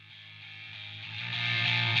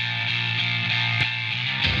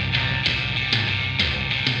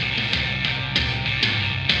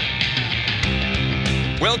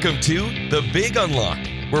Welcome to The Big Unlock,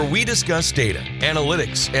 where we discuss data,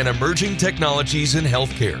 analytics, and emerging technologies in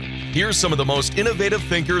healthcare. Here's some of the most innovative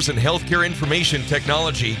thinkers in healthcare information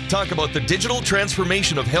technology talk about the digital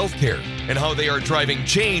transformation of healthcare and how they are driving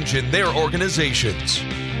change in their organizations.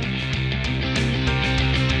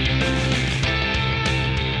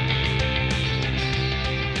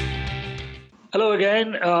 Hello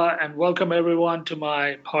again, and welcome everyone to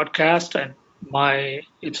my podcast. And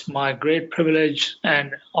it's my great privilege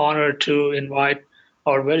and honor to invite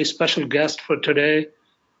our very special guest for today,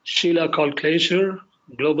 Sheila Colclasure,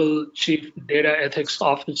 Global Chief Data Ethics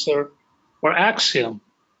Officer for Acxiom.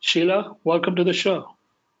 Sheila, welcome to the show.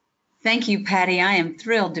 Thank you, Paddy. I am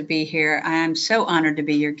thrilled to be here. I am so honored to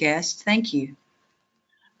be your guest. Thank you.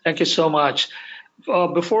 Thank you so much.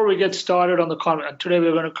 Before we get started on the content, today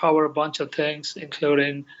we're going to cover a bunch of things,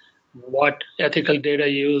 including what ethical data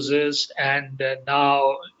use is, and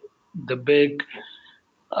now the big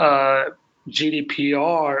GDPR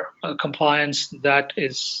compliance that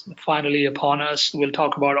is finally upon us. We'll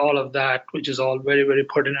talk about all of that, which is all very, very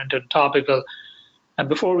pertinent and topical. And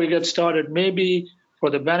before we get started, maybe for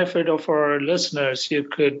the benefit of our listeners, you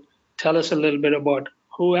could tell us a little bit about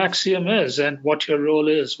who Acxiom is and what your role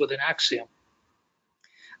is within Acxiom.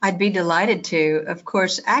 I'd be delighted to. Of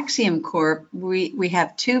course, Acxiom Corp, we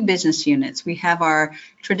have two business units. We have our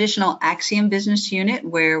traditional Acxiom business unit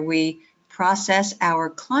where we process our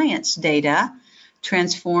clients' data,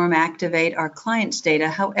 transform, activate our clients' data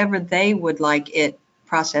however they would like it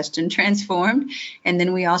processed and transformed. And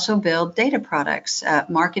then we also build data products,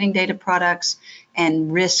 marketing data products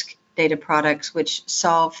and risk data products, which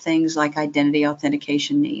solve things like identity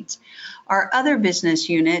authentication needs. Our other business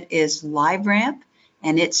unit is LiveRamp.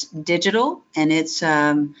 And it's digital, and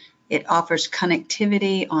it offers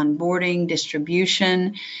connectivity, onboarding,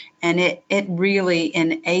 distribution, and it really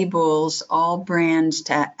enables all brands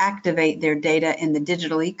to activate their data in the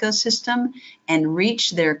digital ecosystem and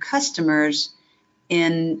reach their customers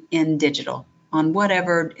in digital in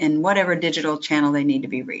whatever digital channel they need to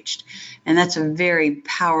be reached. And that's a very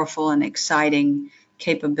powerful and exciting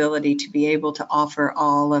capability to be able to offer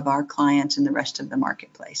all of our clients and the rest of the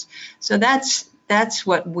marketplace. So that's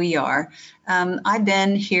what we are. I've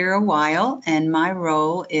been here a while, and my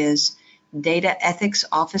role is Data Ethics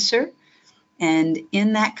Officer. And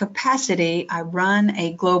in that capacity, I run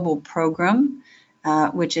a global program,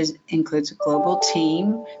 which includes a global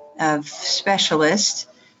team of specialists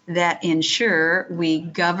that ensure we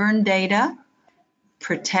govern data,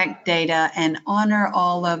 protect data, and honor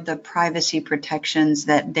all of the privacy protections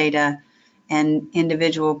that data and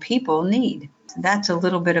individual people need. That's a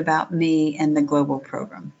little bit about me and the global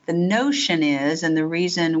program. The notion is, and the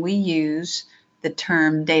reason we use the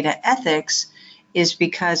term data ethics is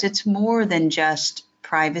because it's more than just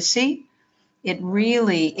privacy. It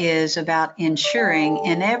really is about ensuring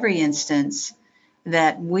in every instance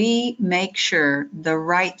that we make sure the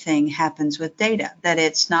right thing happens with data, that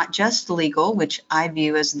it's not just legal, which I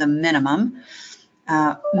view as the minimum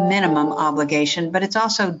obligation, but it's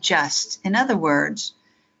also just. In other words,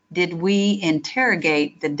 did we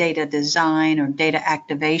interrogate the data design or data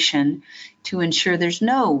activation to ensure there's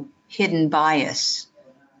no hidden bias,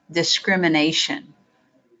 discrimination,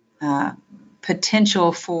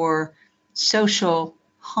 potential for social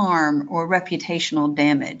harm or reputational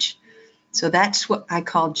damage? So that's what I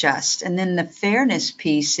call just. And then the fairness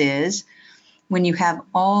piece is when you have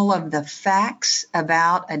all of the facts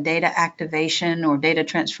about a data activation or data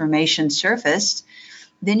transformation surfaced,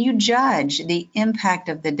 then you judge the impact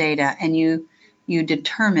of the data and you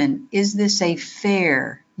determine, is this a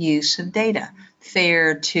fair use of data?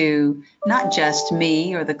 Fair to not just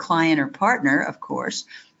me or the client or partner, of course,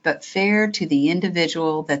 but fair to the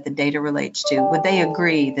individual that the data relates to. Would they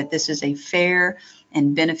agree that this is a fair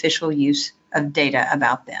and beneficial use of data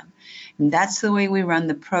about them? And that's the way we run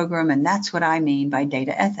the program, and that's what I mean by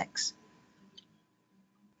data ethics.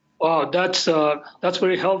 Wow, that's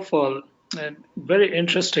very helpful. And very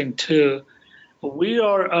interesting, too. We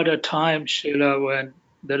are at a time, Sheila, when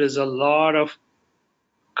there is a lot of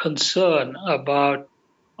concern about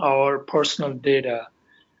our personal data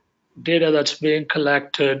that's being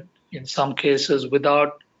collected, in some cases,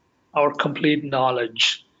 without our complete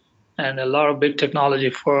knowledge. And a lot of big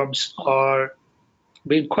technology firms are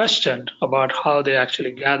being questioned about how they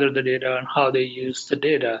actually gather the data and how they use the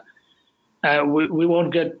data. We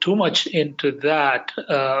won't get too much into that,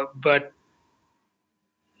 but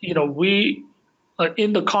we,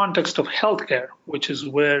 in the context of healthcare, which is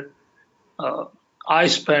where I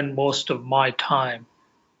spend most of my time,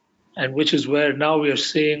 and which is where now we are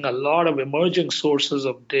seeing a lot of emerging sources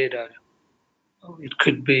of data. It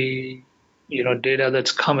could be data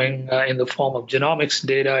that's coming in the form of genomics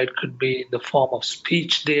data. It could be in the form of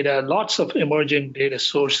speech data, lots of emerging data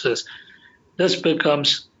sources. This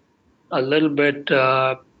becomes a little bit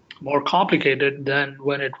more complicated than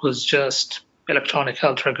when it was just electronic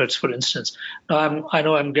health records, for instance. Now, I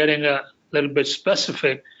know I'm getting a little bit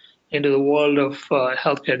specific into the world of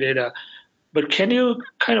healthcare data, but can you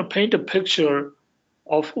kind of paint a picture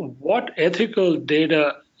of what ethical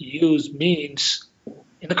data use means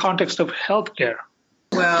in the context of healthcare?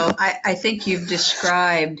 Well, I think you've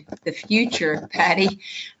described the future, Patty.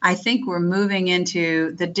 I think we're moving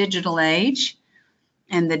into the digital age,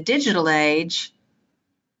 and the digital age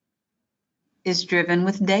is driven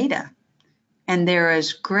with data. And there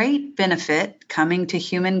is great benefit coming to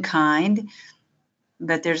humankind,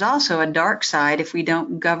 but there's also a dark side if we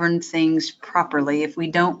don't govern things properly, if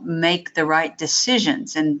we don't make the right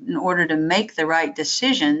decisions. And in order to make the right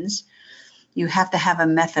decisions, you have to have a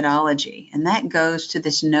methodology. And that goes to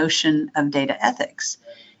this notion of data ethics.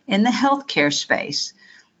 In the healthcare space,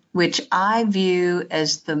 which I view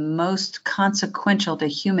as the most consequential to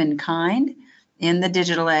humankind in the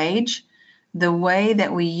digital age, the way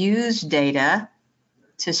that we use data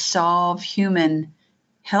to solve human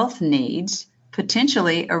health needs,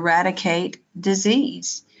 potentially eradicate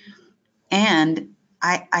disease, and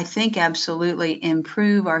I think absolutely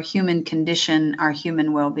improve our human condition, our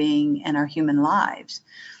human well-being, and our human lives.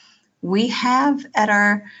 We have at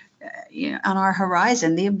our on our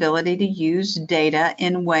horizon the ability to use data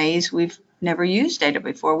in ways we've never used data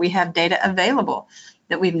before. We have data available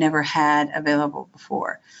that we've never had available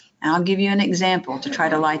before. And I'll give you an example to try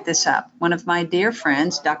to light this up. One of my dear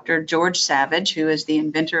friends, Dr. George Savage, who is the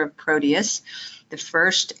inventor of Proteus, the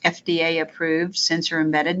first FDA-approved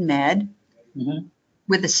sensor-embedded med. Mm-hmm.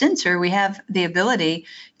 With the sensor, we have the ability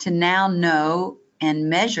to now know and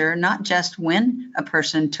measure not just when a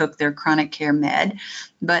person took their chronic care med,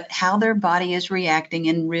 but how their body is reacting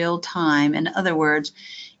in real time. In other words,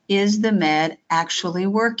 is the med actually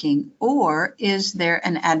working, or is there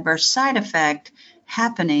an adverse side effect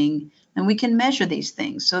happening? And we can measure these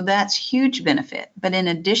things. So that's huge benefit. But in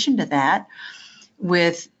addition to that,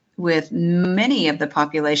 with many of the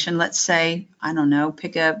population, let's say, I don't know,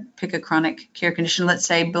 pick a chronic care condition, let's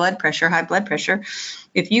say blood pressure, high blood pressure.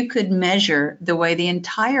 If you could measure the way the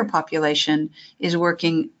entire population is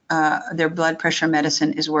working, their blood pressure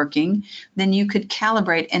medicine is working, then you could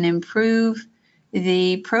calibrate and improve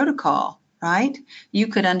the protocol, right? You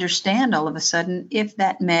could understand all of a sudden if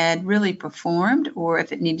that med really performed or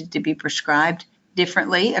if it needed to be prescribed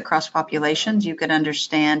differently across populations. You could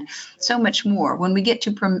understand so much more. When we get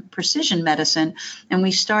to precision medicine and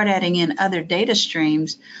we start adding in other data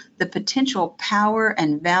streams, the potential power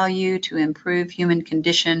and value to improve human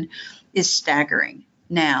condition is staggering.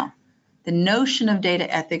 Now, the notion of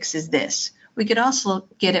data ethics is this. We could also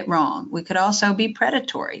get it wrong. We could also be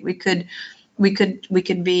predatory. We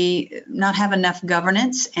could be not have enough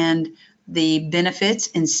governance, and the benefits,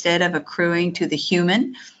 instead of accruing to the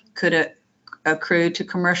human, could accrue to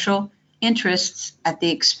commercial interests at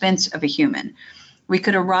the expense of a human. We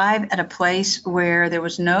could arrive at a place where there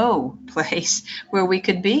was no place where we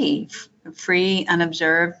could be free,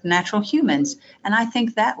 unobserved, natural humans. And I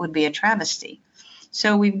think that would be a travesty.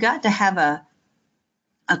 So we've got to have a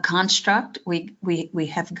construct. We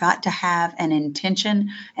have got to have an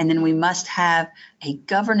intention, and then we must have a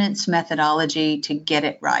governance methodology to get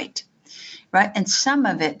it right. Right? And some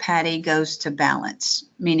of it, Patty, goes to balance,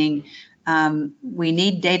 meaning we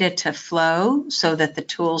need data to flow so that the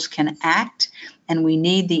tools can act, and we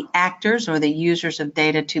need the actors or the users of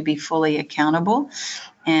data to be fully accountable.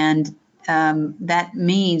 And that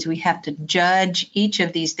means we have to judge each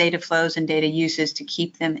of these data flows and data uses to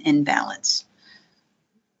keep them in balance.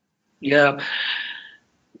 Yeah.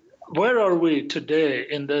 Where are we today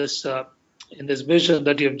in this vision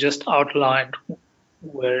that you've just outlined,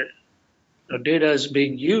 where data is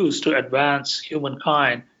being used to advance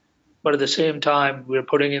humankind, but at the same time, we're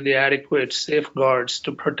putting in the adequate safeguards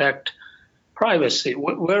to protect privacy?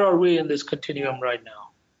 Where are we in this continuum right now?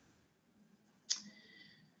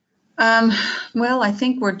 Well, I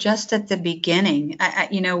think we're just at the beginning.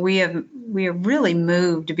 We have really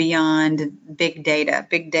moved beyond big data.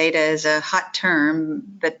 Big data is a hot term,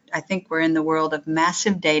 but I think we're in the world of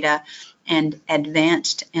massive data and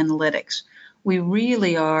advanced analytics. We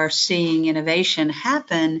really are seeing innovation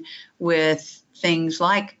happen with things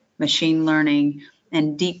like machine learning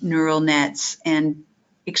and deep neural nets and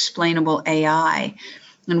explainable AI.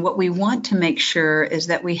 And what we want to make sure is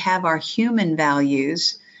that we have our human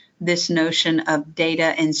values, this notion of data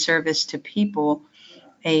and service to people,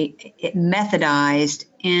 it methodized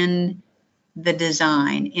in the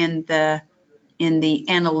design, in the in the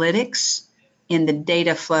analytics, in the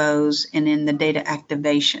data flows, and in the data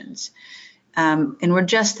activations. And we're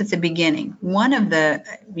just at the beginning. One of the,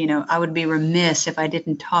 I would be remiss if I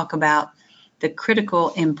didn't talk about the critical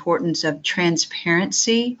importance of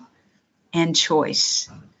transparency and choice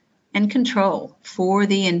and control for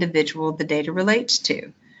the individual the data relates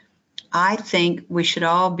to. I think we should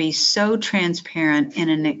all be so transparent in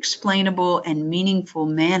an explainable and meaningful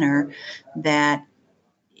manner that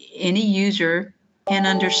any user can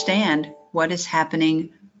understand what is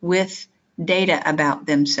happening with data about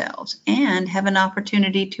themselves and have an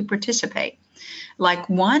opportunity to participate. Like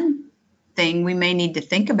one thing we may need to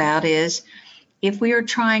think about is if we are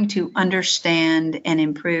trying to understand and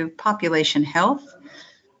improve population health,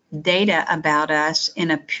 data about us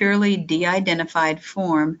in a purely de-identified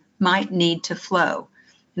form might need to flow.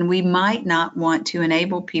 And we might not want to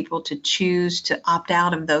enable people to choose to opt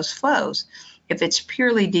out of those flows. If it's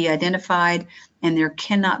purely de-identified and there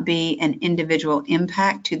cannot be an individual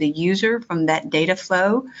impact to the user from that data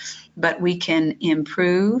flow, but we can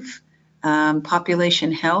improve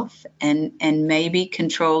population health and maybe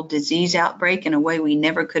control disease outbreak in a way we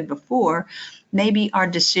never could before, maybe our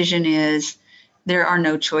decision is there are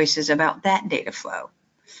no choices about that data flow.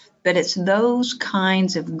 But it's those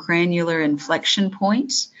kinds of granular inflection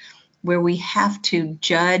points where we have to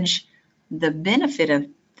judge the benefit of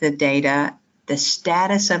the data, the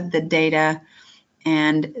status of the data,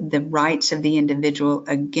 and the rights of the individual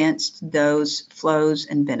against those flows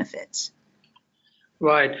and benefits.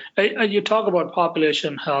 Right. You talk about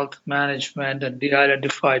population health management and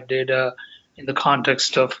de-identified data in the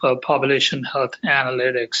context of population health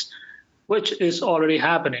analytics, which is already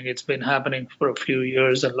happening. It's been happening for a few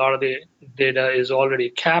years, and a lot of the data is already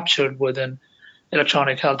captured within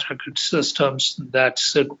electronic health record systems that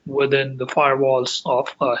sit within the firewalls of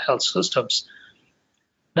health systems.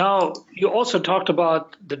 Now, you also talked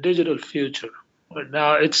about the digital future.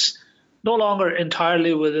 Now, it's no longer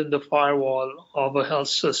entirely within the firewall of a health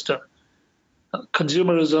system.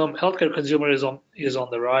 Consumerism, healthcare consumerism is on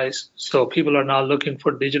the rise. So people are now looking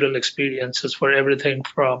for digital experiences for everything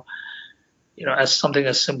from, as something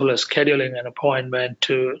as simple as scheduling an appointment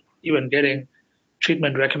to even getting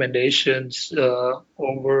treatment recommendations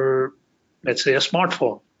over, let's say, a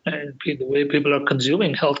smartphone. And the way people are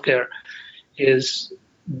consuming healthcare is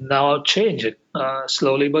now changing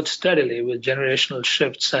slowly but steadily with generational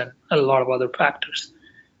shifts and a lot of other factors.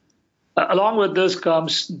 Along with this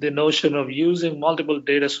comes the notion of using multiple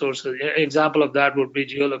data sources. An example of that would be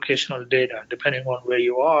geolocational data. Depending on where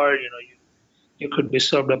you are, you could be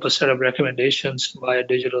served up a set of recommendations by a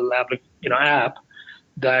digital app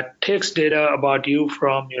that takes data about you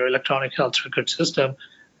from your electronic health record system,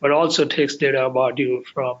 but also takes data about you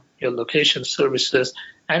from your location services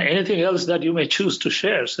and anything else that you may choose to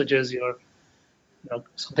share, such as your,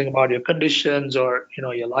 something about your conditions or,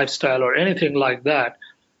 your lifestyle or anything like that.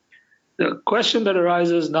 The question that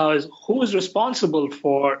arises now is who is responsible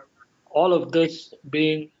for all of this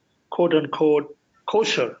being quote unquote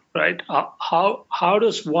kosher, right? How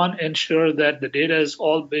does one ensure that the data is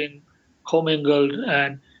all being commingled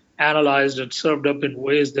and analyzed and served up in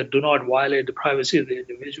ways that do not violate the privacy of the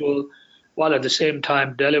individual, while at the same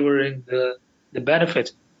time delivering the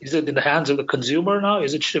benefits? Is it in the hands of the consumer now?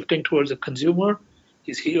 Is it shifting towards the consumer?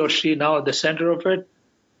 Is he or she now at the center of it?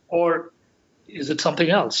 Or is it something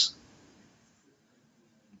else?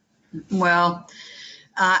 Well,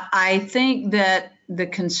 I think that the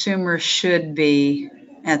consumer should be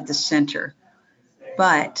at the center.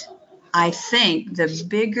 But I think the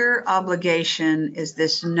bigger obligation is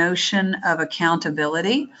this notion of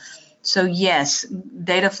accountability. So yes,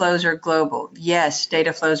 data flows are global. Yes,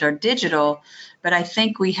 data flows are digital, but I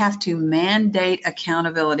think we have to mandate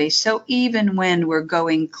accountability. So even when we're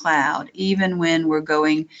going cloud, even when we're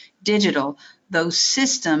going digital, those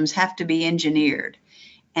systems have to be engineered.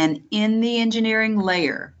 And in the engineering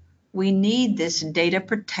layer, we need this data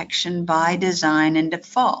protection by design and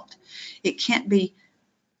default. It can't be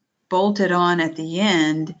bolted on at the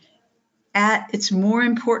end. It's more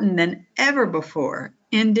important than ever before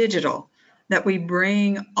in digital that we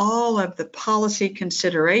bring all of the policy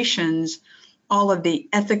considerations, all of the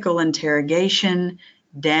ethical interrogation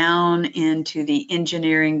down into the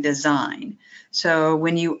engineering design. So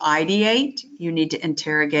when you ideate, you need to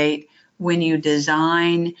interrogate. When you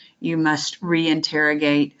design, you must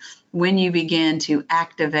re-interrogate. When you begin to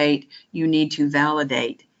activate, you need to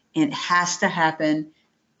validate. It has to happen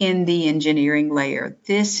in the engineering layer.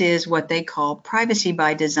 This is what they call privacy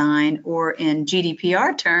by design, or in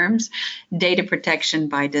GDPR terms, data protection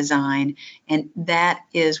by design. And that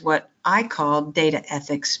is what I call data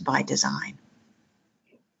ethics by design.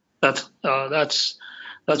 That's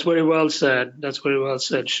very well said. That's very well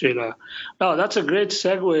said, Sheila. Now, that's a great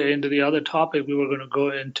segue into the other topic we were going to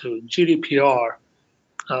go into. GDPR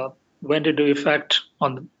went into effect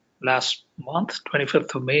on the last month,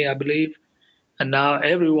 25th of May, I believe, and now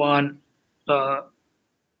everyone who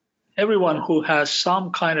has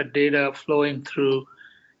some kind of data flowing through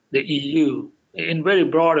the EU, in very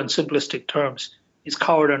broad and simplistic terms, is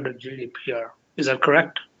covered under GDPR. Is that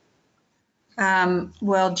correct?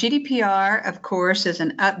 Well, GDPR, of course, is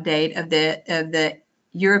an update of the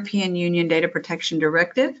European Union Data Protection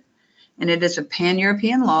Directive, and it is a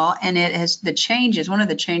pan-European law. And it has the changes. One of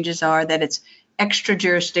the changes are that it's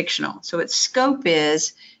extra-jurisdictional. So its scope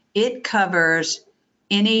is it covers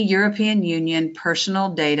any European Union personal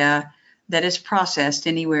data that is processed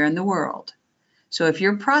anywhere in the world. So if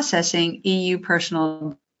you're processing EU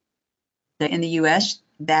personal data in the U.S.,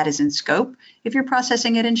 that is in scope. If you're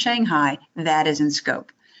processing it in Shanghai, that is in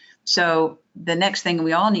scope. So the next thing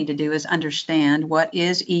we all need to do is understand what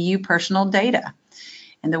is EU personal data.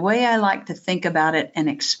 And the way I like to think about it and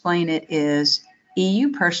explain it is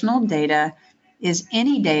EU personal data is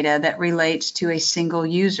any data that relates to a single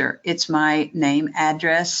user. It's my name,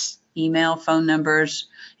 address, email, phone numbers,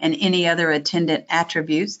 and any other attendant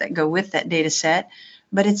attributes that go with that data set.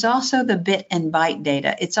 But it's also the bit and byte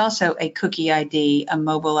data. It's also a cookie ID, a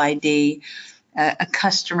mobile ID, a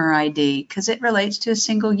customer ID, because it relates to a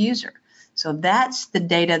single user. So that's the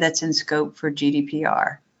data that's in scope for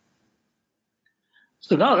GDPR.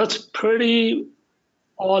 So now that's pretty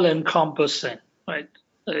all-encompassing, right?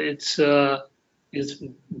 It's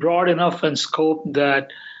broad enough in scope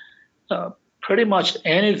that pretty much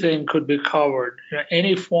anything could be covered.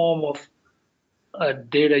 Any form of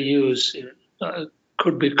data use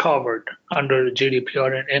could be covered under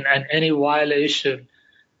GDPR, and any violation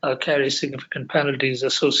carries significant penalties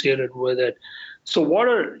associated with it. So what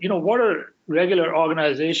are regular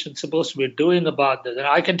organizations supposed to be doing about this? And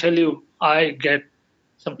I can tell you, I get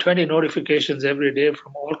some 20 notifications every day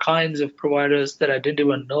from all kinds of providers that I didn't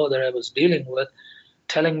even know that I was dealing with,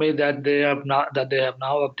 telling me that they have now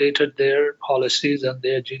updated their policies and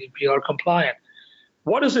they're GDPR compliant.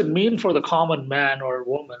 What does it mean for the common man or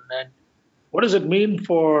woman, and what does it mean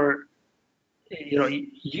for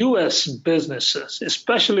U.S. businesses,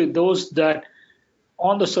 especially those that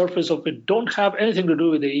on the surface of it don't have anything to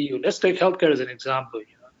do with the EU? Let's take healthcare as an example.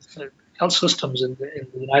 Health systems in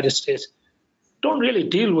the United States don't really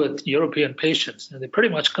deal with European patients. They're pretty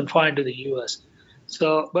much confined to the U.S.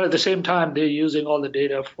 So, but at the same time, they're using all the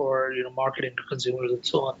data for marketing to consumers and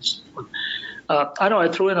so on and so forth. I know I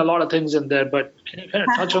threw in a lot of things in there, but can you kind of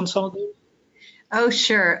touch on some of these? Oh,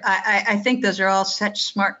 sure. I think those are all such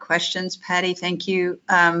smart questions, Patty. Thank you.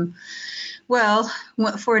 Well,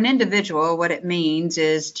 for an individual, what it means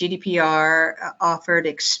is GDPR offered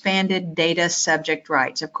expanded data subject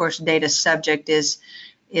rights. Of course, data subject is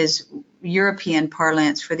European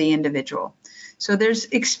parlance for the individual. So there's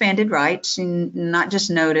expanded rights, and not just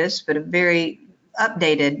notice, but a very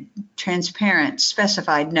updated, transparent,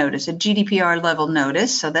 specified notice, a GDPR level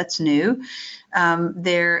notice. So that's new.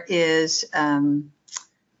 There is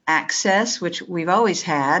access, which we've always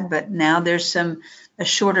had, but now there's a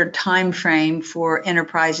shorter time frame for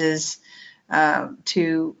enterprises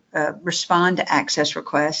to respond to access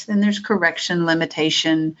requests. Then there's correction,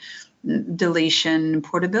 limitation, deletion,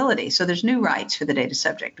 portability. So there's new rights for the data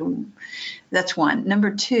subject. That's one.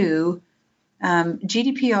 Number two,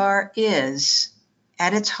 GDPR is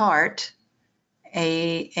at its heart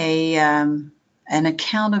an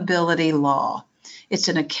accountability law. It's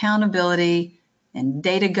an accountability and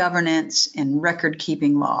data governance and record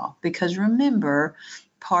keeping law, because remember,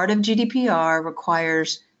 part of GDPR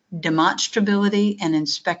requires demonstrability and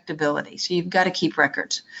inspectability. So you've got to keep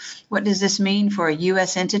records. What does this mean for a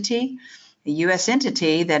U.S. entity? A U.S.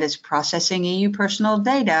 entity that is processing EU personal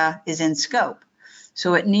data is in scope.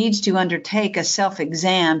 So it needs to undertake a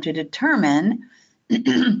self-exam to determine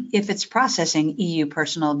if it's processing EU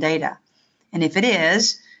personal data. And if it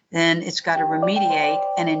is, then it's got to remediate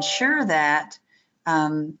and ensure that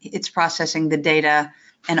it's processing the data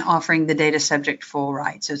and offering the data subject full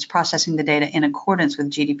rights. So it's processing the data in accordance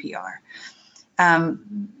with GDPR.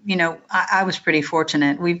 I was pretty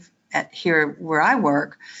fortunate. Here where I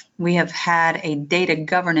work, we have had a data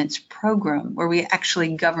governance program where we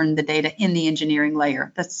actually govern the data in the engineering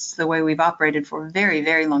layer. That's the way we've operated for a very,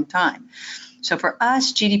 very long time. So for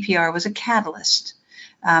us, GDPR was a catalyst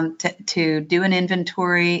to do an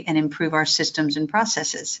inventory and improve our systems and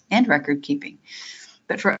processes and record keeping.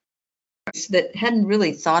 But for us that hadn't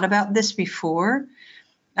really thought about this before,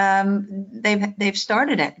 they've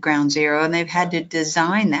started at ground zero, and they've had to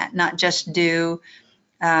design that, not just do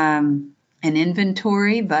an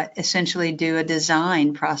inventory, but essentially do a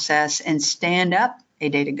design process and stand up a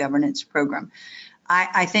data governance program.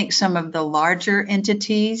 I think some of the larger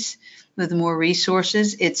entities with more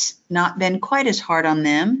resources, it's not been quite as hard on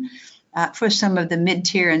them. For some of the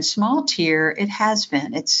mid-tier and small tier, it has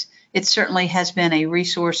been. It certainly has been a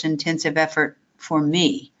resource-intensive effort for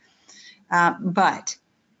me. But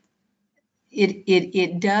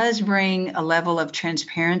it does bring a level of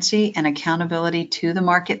transparency and accountability to the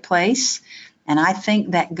marketplace. And I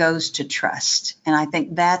think that goes to trust. And I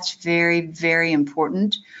think that's very, very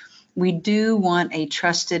important. We do want a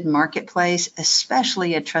trusted marketplace,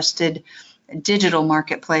 especially a trusted digital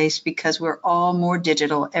marketplace, because we're all more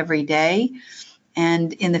digital every day.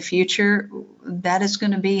 And in the future, that is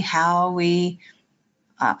going to be how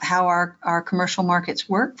our commercial markets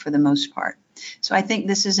work for the most part. So I think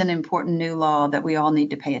this is an important new law that we all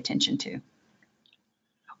need to pay attention to.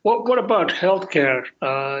 What about healthcare?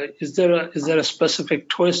 Is there a specific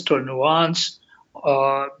twist or nuance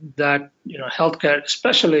that healthcare,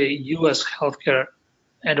 especially U.S. healthcare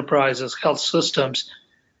enterprises, health systems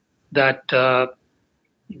that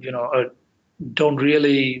don't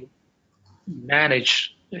really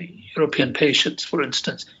manage European patients, for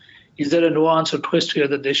instance? Is there a nuance or twist here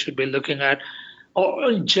that they should be looking at?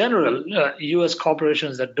 Or in general, U.S.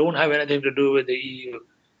 corporations that don't have anything to do with the EU,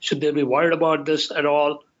 should they be worried about this at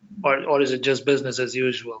all, or is it just business as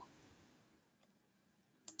usual?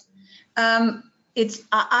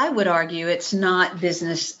 I would argue it's not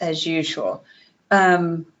business as usual,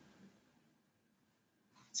 because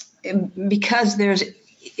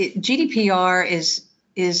GDPR is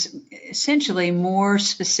essentially more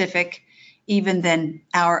specific even than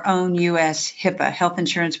our own U.S. HIPAA, Health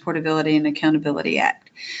Insurance Portability and Accountability Act.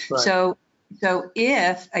 Right. So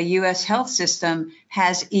if a U.S. health system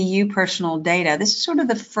has EU personal data, this is sort of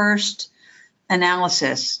the first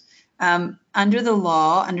analysis. Under the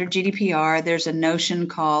law, under GDPR, there's a notion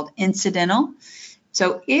called incidental.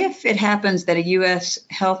 So if it happens that a U.S.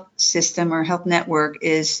 health system or health network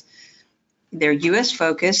they're U.S.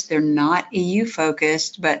 focused, they're not EU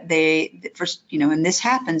focused, but and this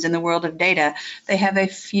happens in the world of data, they have a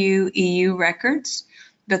few EU records,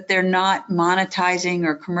 but they're not monetizing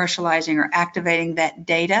or commercializing or activating that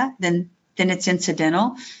data, then it's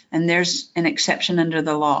incidental, and there's an exception under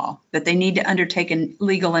the law. But they need to undertake a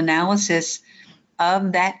legal analysis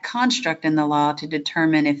of that construct in the law to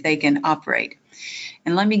determine if they can operate.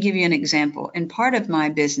 And let me give you an example. In part of my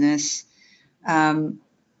business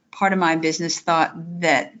thought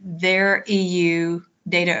that their EU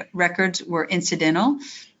data records were incidental.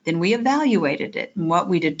 Then we evaluated it. And what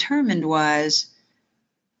we determined was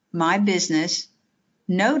my business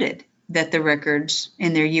noted that the records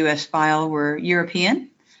in their US file were European,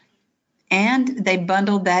 and they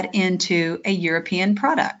bundled that into a European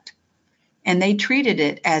product. And they treated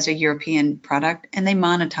it as a European product, and they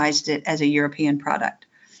monetized it as a European product.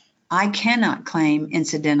 I cannot claim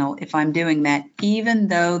incidental if I'm doing that, even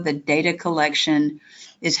though the data collection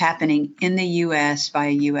is happening in the U.S. by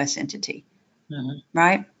a U.S. entity,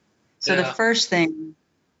 right? So the first thing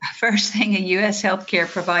a U.S. healthcare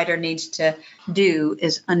provider needs to do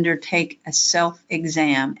is undertake a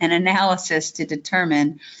self-exam, an analysis to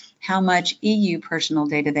determine how much EU personal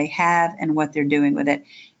data they have and what they're doing with it.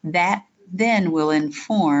 That then will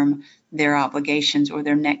inform their obligations or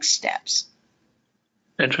their next steps.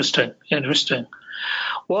 Interesting.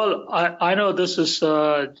 Well, I know this is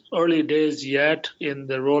early days yet in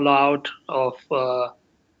the rollout of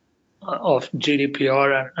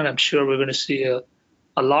GDPR, and I'm sure we're going to see a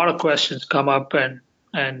lot of questions come up, and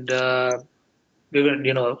we're going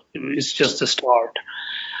to, it's just the start.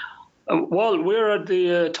 Well, we're at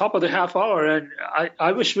the top of the half hour, and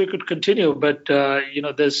I wish we could continue, but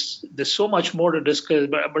there's so much more to discuss.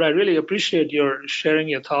 But I really appreciate your sharing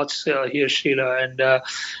your thoughts here, Sheila, and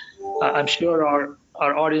I'm sure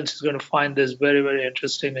our audience is going to find this very, very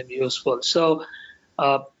interesting and useful. So,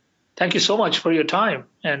 thank you so much for your time,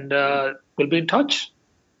 and we'll be in touch.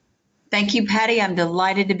 Thank you, Paddy. I'm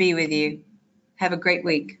delighted to be with you. Have a great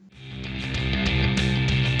week.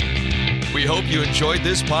 We hope you enjoyed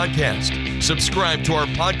this podcast. Subscribe to our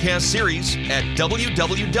podcast series at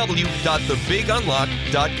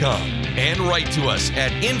www.thebigunlock.com and write to us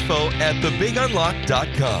at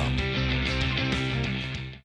info@thebigunlock.com.